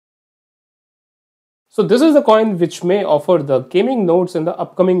So this is the coin which may offer the gaming nodes in the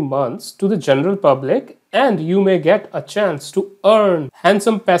upcoming months to the general public, and you may get a chance to earn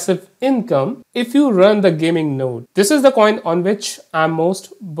handsome passive income if you run the gaming node. This is the coin on which I'm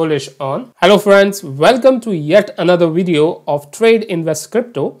most bullish on. Hello friends, welcome to yet another video of Trade Invest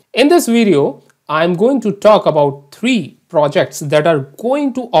Crypto. In this video, I'm going to talk about 3 projects that are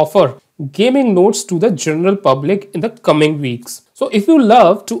going to offer gaming nodes to the general public in the coming weeks. So if you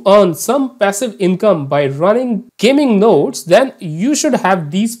love to earn some passive income by running gaming nodes, then you should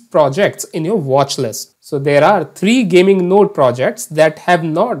have these projects in your watch list. So there are 3 gaming node projects that have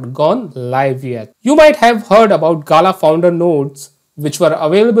not gone live yet. You might have heard about Gala founder nodes, which were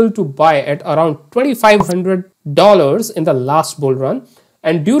available to buy at around $2,500 in the last bull run.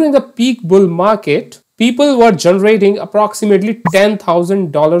 And during the peak bull market, people were generating approximately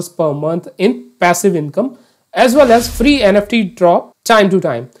 $10,000 per month in passive income, as well as free NFT drop time to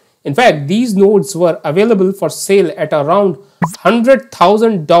time. In fact, these nodes were available for sale at around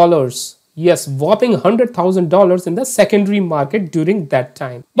 $100,000. Yes, whopping $100,000 in the secondary market during that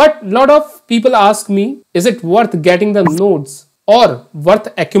time. But a lot of people ask me, is it worth getting the nodes or worth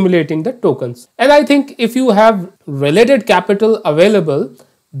accumulating the tokens? And I think if you have related capital available,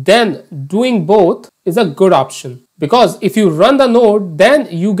 then doing both is a good option, because if you run the node, then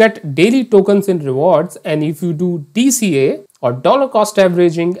you get daily tokens in rewards, and if you do DCA or dollar cost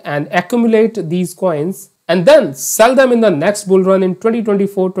averaging and accumulate these coins and then sell them in the next bull run in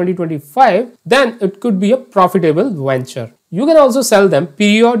 2024-2025, then it could be a profitable venture. You can also sell them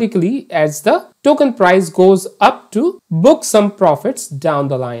periodically as the token price goes up to book some profits down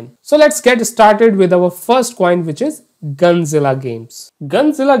the line. So let's get started with our first coin, which is Gunzilla Games.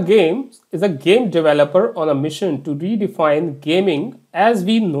 Gunzilla Games is a game developer on a mission to redefine gaming as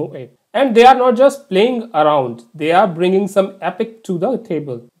we know it. And they are not just playing around, they are bringing some epic to the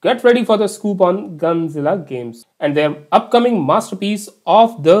table. Get ready for the scoop on Gunzilla Games and their upcoming masterpiece,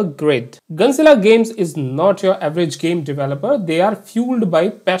 Off the Grid. Gunzilla Games is not your average game developer. They are fueled by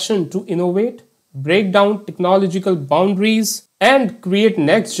passion to innovate, break down technological boundaries, and create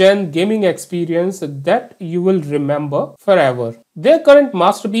next-gen gaming experience that you will remember forever. Their current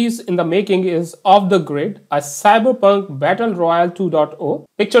masterpiece in the making is Off the Grid, a cyberpunk battle royale 2.0.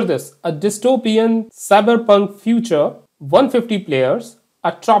 Picture this, a dystopian cyberpunk future, 150 players,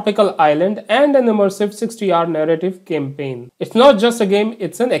 a tropical island, and an immersive 60-hour narrative campaign. It's not just a game,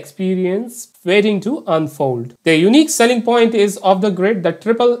 it's an experience waiting to unfold. Their unique selling point is Off the Grid, the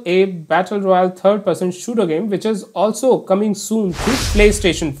AAA battle royale third-person shooter game, which is also coming soon to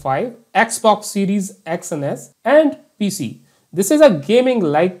PlayStation 5, Xbox Series X and S, and PC. This is a gaming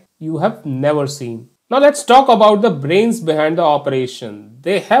like you have never seen. Now let's talk about the brains behind the operation.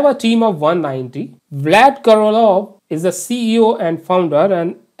 They have a team of 190. Vlad Korolov is the CEO and founder,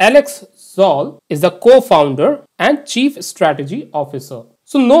 and Alex Zoll is the co-founder and chief strategy officer.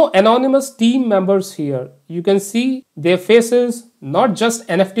 So no anonymous team members here. You can see their faces, not just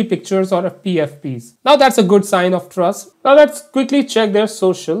NFT pictures or PFPs. Now that's a good sign of trust. Now let's quickly check their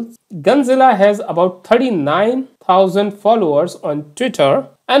socials. Gunzilla has about 39,000 followers on Twitter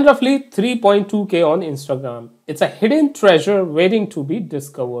and roughly 3.2k on Instagram. It's a hidden treasure waiting to be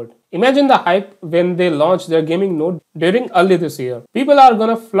discovered. Imagine the hype when they launched their gaming node during early this year. People are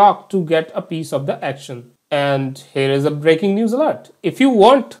gonna flock to get a piece of the action. And here is a breaking news alert. If you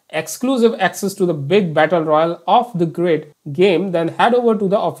want exclusive access to the big battle royale Off the Grid game, then head over to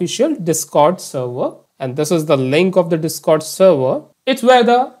the official Discord server. And this is the link of the Discord server. It's where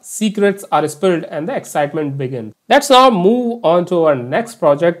the secrets are spilled and the excitement begins. Let's now move on to our next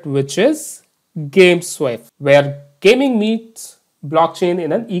project, which is GameSwift, where gaming meets blockchain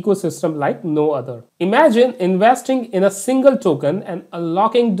in an ecosystem like no other. Imagine investing in a single token and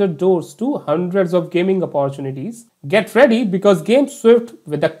unlocking the doors to hundreds of gaming opportunities. Get ready, because GameSwift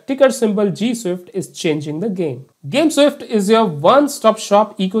with the ticker symbol GSwift is changing the game. GameSwift is your one-stop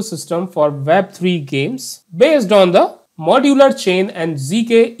shop ecosystem for Web3 games based on the modular chain and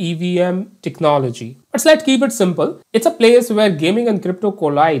ZK EVM technology. But let's keep it simple. It's a place where gaming and crypto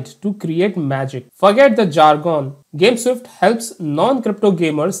collide to create magic. Forget the jargon. GameSwift helps non-crypto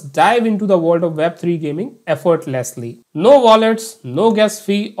gamers dive into the world of Web3 gaming effortlessly. No wallets, no gas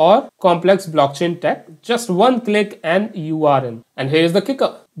fee or complex blockchain tech. Just one click and you are in. And here's the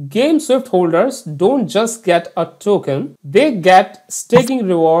kicker. GameSwift holders don't just get a token, they get staking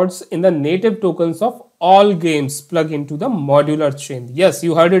rewards in the native tokens of all games plug into the modular chain. Yes,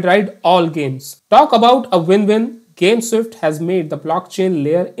 you heard it right, all games. Talk about a win-win. GameSwift has made the blockchain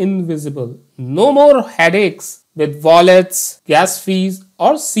layer invisible. No more headaches with wallets, gas fees,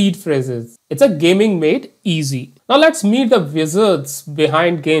 or seed phrases. It's a gaming made easy. Now let's meet the wizards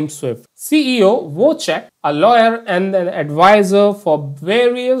behind GameSwift. CEO Wojciech, a lawyer and an advisor for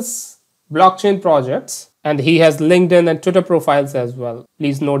various blockchain projects, and he has LinkedIn and Twitter profiles as well.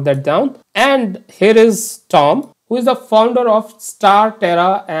 Please note that down. And here is Tom, who is the founder of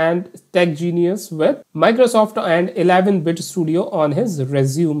StarTerra and Tech Genius with Microsoft and 11-bit Studio on his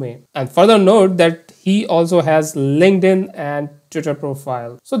resume. And further note that he also has LinkedIn and Twitter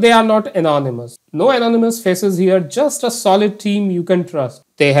profile. So they are not anonymous. No anonymous faces here, just a solid team you can trust.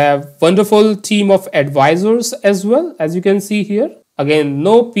 They have wonderful team of advisors as well, as you can see here. Again,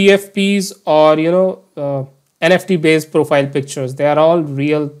 no PFPs or NFT based profile pictures. They are all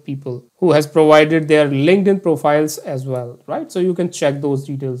real people who has provided their LinkedIn profiles as well, right? So you can check those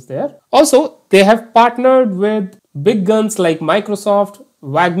details there. Also, they have partnered with big guns like Microsoft,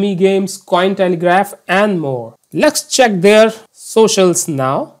 Wagme Games, Cointelegraph, and more. Let's check their socials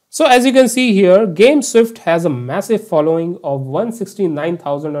now. So as you can see here, GameSwift has a massive following of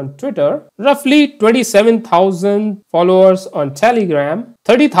 169,000 on Twitter, roughly 27,000 followers on Telegram,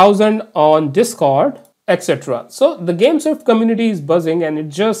 30,000 on Discord, etc. So the GameSwift community is buzzing and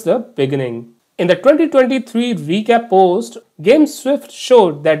it's just the beginning. In the 2023 recap post, GameSwift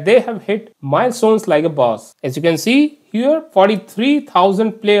showed that they have hit milestones like a boss. As you can see here,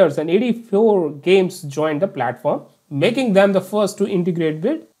 43,000 players and 84 games joined the platform, making them the first to integrate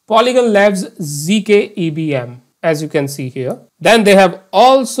with Polygon Labs ZK EBM, as you can see here. Then they have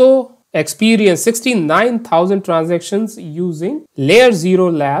also experienced 69,000 transactions using Layer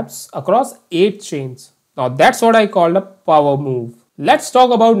 0 Labs across 8 chains. Now that's what I call a power move. Let's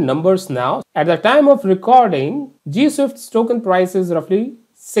talk about numbers now. At the time of recording, GSwift's token price is roughly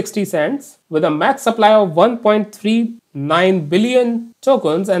 60 cents with a max supply of 1.39 billion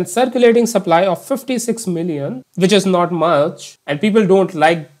tokens and circulating supply of 56 million, which is not much, and people don't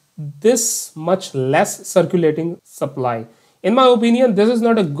like this much less circulating supply. In my opinion, this is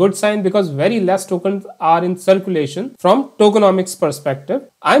not a good sign because very less tokens are in circulation from tokenomics perspective.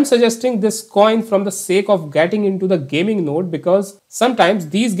 I'm suggesting this coin from the sake of getting into the gaming node because sometimes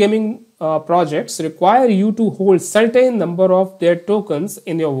these gaming projects require you to hold certain number of their tokens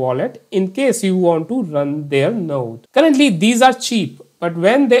in your wallet in case you want to run their node. Currently, these are cheap, but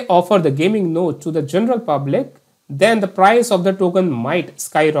when they offer the gaming node to the general public, then the price of the token might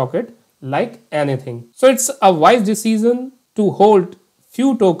skyrocket like anything. So it's a wise decision to hold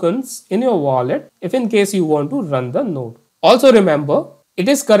few tokens in your wallet if in case you want to run the node. Also remember, it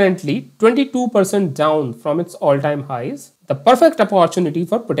is currently 22% down from its all-time highs, the perfect opportunity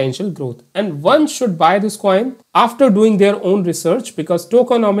for potential growth. And one should buy this coin after doing their own research because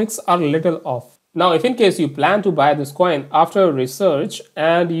tokenomics are little off. Now, if in case you plan to buy this coin after research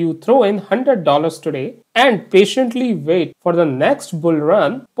and you throw in $100 today and patiently wait for the next bull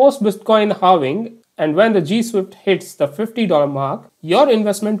run post Bitcoin halving, and when the GSwift hits the $50 mark, your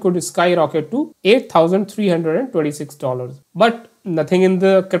investment could skyrocket to $8,326. But nothing in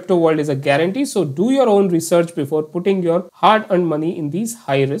the crypto world is a guarantee, so do your own research before putting your hard-earned money in these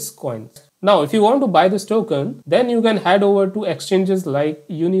high-risk coins. Now, if you want to buy this token, then you can head over to exchanges like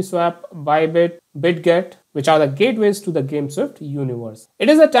Uniswap, Bybit, BitGet, which are the gateways to the GameSwift universe. It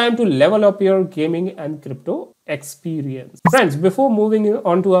is a time to level up your gaming and crypto experience. Friends, before moving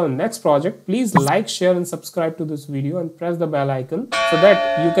on to our next project, please like, share and subscribe to this video and press the bell icon so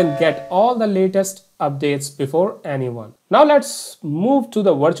that you can get all the latest updates before anyone. Now let's move to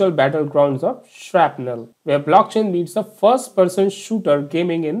the virtual battlegrounds of Shrapnel, where blockchain meets the first-person shooter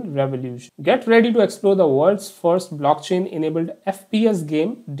gaming in revolution. Get ready to explore the world's first blockchain-enabled FPS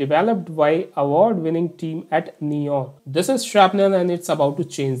game developed by award-winning team at Neon. This is Shrapnel and it's about to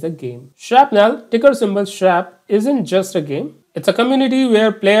change the game. Shrapnel, ticker symbol SHRAP, isn't just a game. It's a community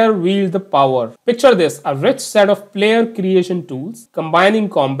where players wield the power. Picture this, a rich set of player creation tools combining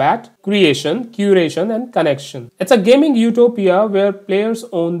combat, creation, curation and connection. It's a gaming utopia where players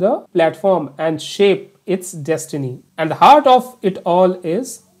own the platform and shape its destiny. And the heart of it all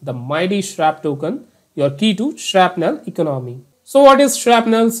is the mighty SHRAP token, your key to Shrapnel economy. So what is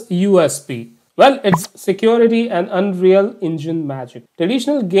Shrapnel's USP? Well, it's security and Unreal Engine magic.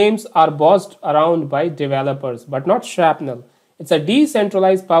 Traditional games are bossed around by developers, but not Shrapnel. It's a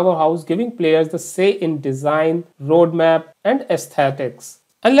decentralized powerhouse giving players the say in design, roadmap, and aesthetics.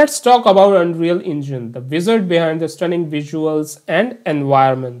 And let's talk about Unreal Engine, the wizard behind the stunning visuals and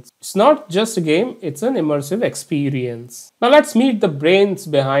environments. It's not just a game, it's an immersive experience. Now let's meet the brains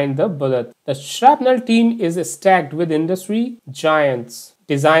behind the bullet. The Shrapnel team is stacked with industry giants,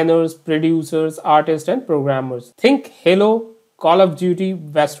 designers, producers, artists, and programmers. Think Halo, Call of Duty,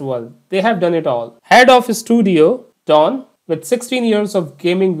 Westworld. They have done it all. Head of studio, Don, with 16 years of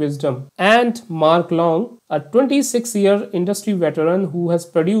gaming wisdom, and Mark Long, a 26-year industry veteran who has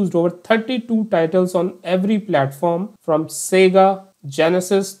produced over 32 titles on every platform from Sega,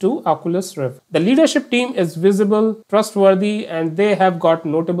 Genesis to Oculus Rift. The leadership team is visible, trustworthy, and they have got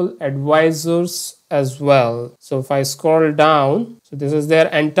notable advisors as well. So if I scroll down, so this is their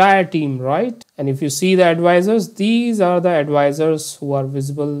entire team, right? And if you see the advisors, these are the advisors who are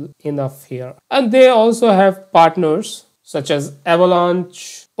visible enough here. And they also have partners such as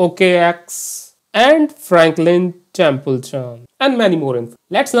Avalanche, OKX, and Franklin Templeton, and many more.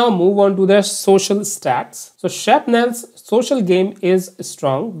 Let's now move on to their social stats. So Shrapnel's social game is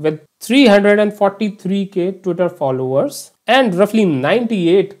strong with 343k Twitter followers and roughly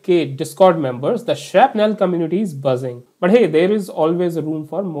 98k Discord members. The Shrapnel community is buzzing. But hey, there is always room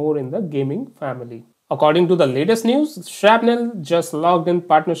for more in the gaming family. According to the latest news, Shrapnel just logged in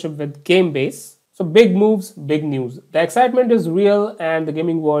partnership with Gamebase. So big moves, big news. The excitement is real and the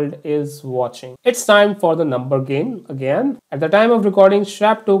gaming world is watching. It's time for the number game again. At the time of recording,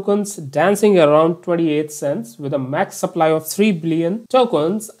 Shrap tokens dancing around 28 cents with a max supply of 3 billion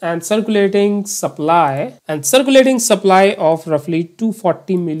tokens and circulating supply of roughly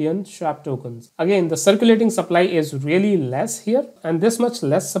 240 million Shrap tokens. Again, the circulating supply is really less here, and this much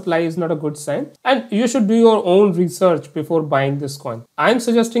less supply is not a good sign. And you should do your own research before buying this coin. I'm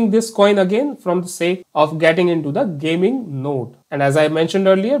suggesting this coin again from the sake of getting into the gaming node. And as I mentioned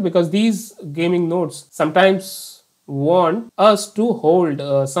earlier, because these gaming nodes sometimes want us to hold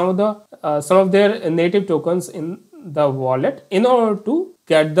some of their native tokens in the wallet in order to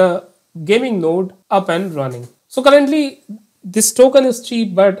get the gaming node up and running. So currently this token is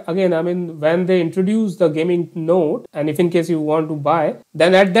cheap, but again, I mean, when they introduce the gaming node, and if in case you want to buy,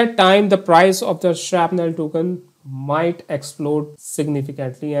 then at that time the price of the Shrapnel token might explode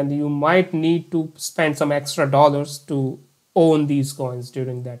significantly, and you might need to spend some extra dollars to own these coins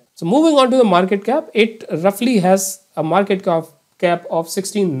during that. So moving on to the market cap, it roughly has a market cap of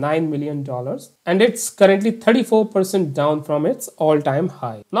 $69 million, and it's currently 34% down from its all-time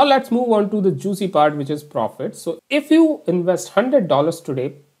high. Now let's move on to the juicy part, which is profit. So if you invest $100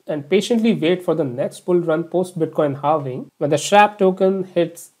 today and patiently wait for the next bull run post Bitcoin halving, when the Shrap token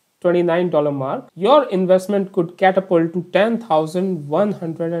hits $29 mark, your investment could catapult to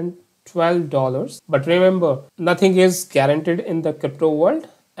 $10,112. But remember, nothing is guaranteed in the crypto world,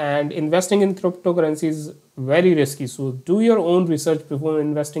 and investing in cryptocurrency is very risky. So do your own research before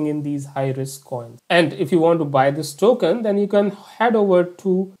investing in these high risk coins. And if you want to buy this token, then you can head over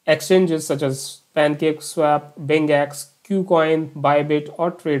to exchanges such as PancakeSwap, BingX, KuCoin, Bybit,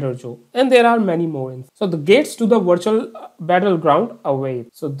 or Trader Joe, and there are many more. So the gates to the virtual battleground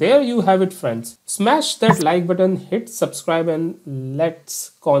await. So there you have it, friends. Smash that like button, hit subscribe, and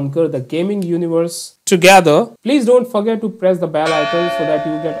let's conquer the gaming universe together. Please don't forget to press the bell icon so that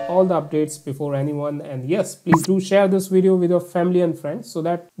you get all the updates before anyone. And yes, please do share this video with your family and friends so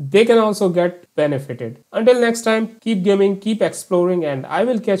that they can also get benefited. Until next time, keep gaming, keep exploring, and I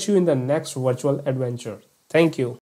will catch you in the next virtual adventure. Thank you.